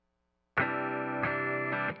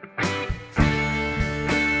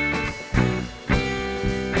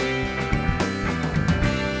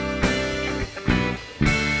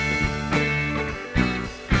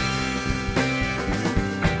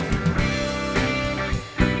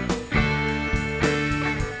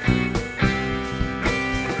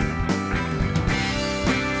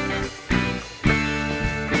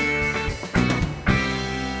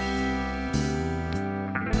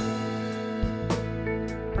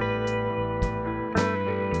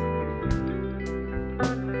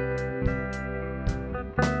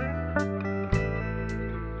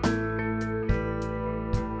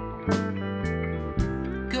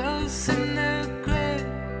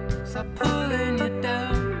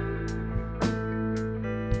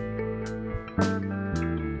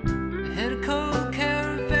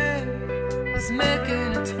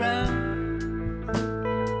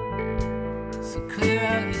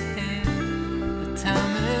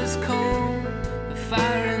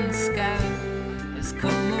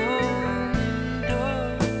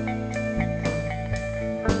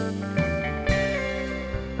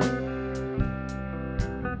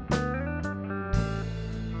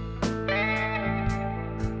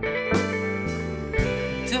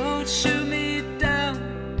shoot me down,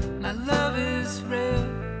 my love is real.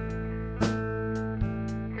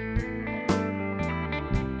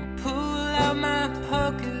 Pull out my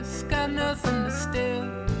pockets, got nothing to steal.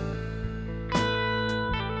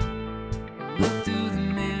 Look through the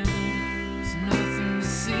mirror, there's nothing to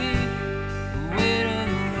see. The weight of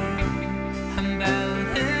the world, I'm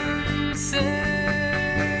balancing.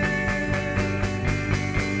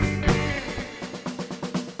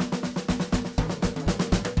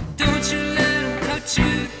 Don't you let them cut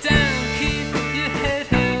you down, keep your head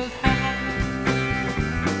held high.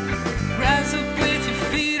 Rise up with your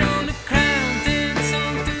feet on the ground, dance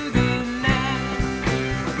on through the night.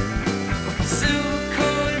 Silver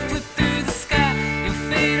cord flip through the sky, you'll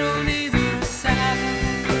fade on either side.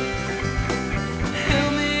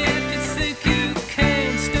 Help me if you think you can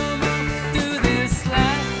stumble through this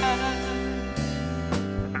life.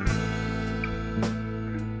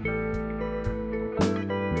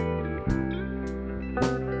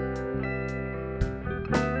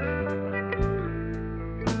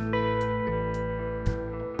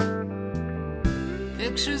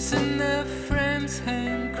 Pictures in their frames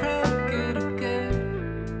hang crooked again.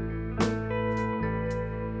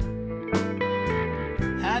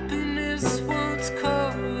 Happiness once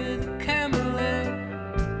caught with a camera,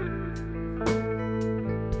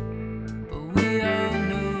 but we all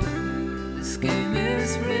know this game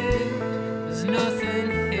is rigged. There's nothing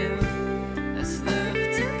here that's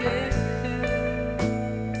left to get.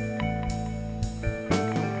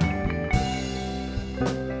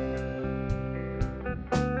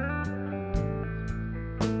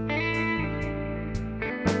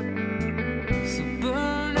 So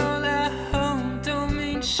burn all at home, don't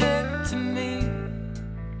mean shit to me.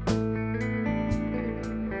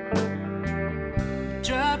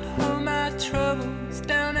 Drop all my troubles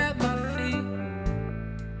down at my feet.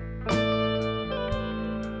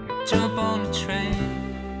 Jump on a train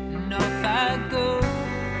and off I go,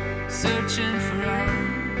 searching for all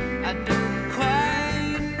I don't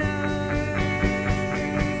quite know.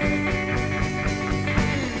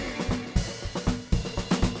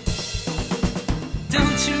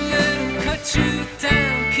 Don't you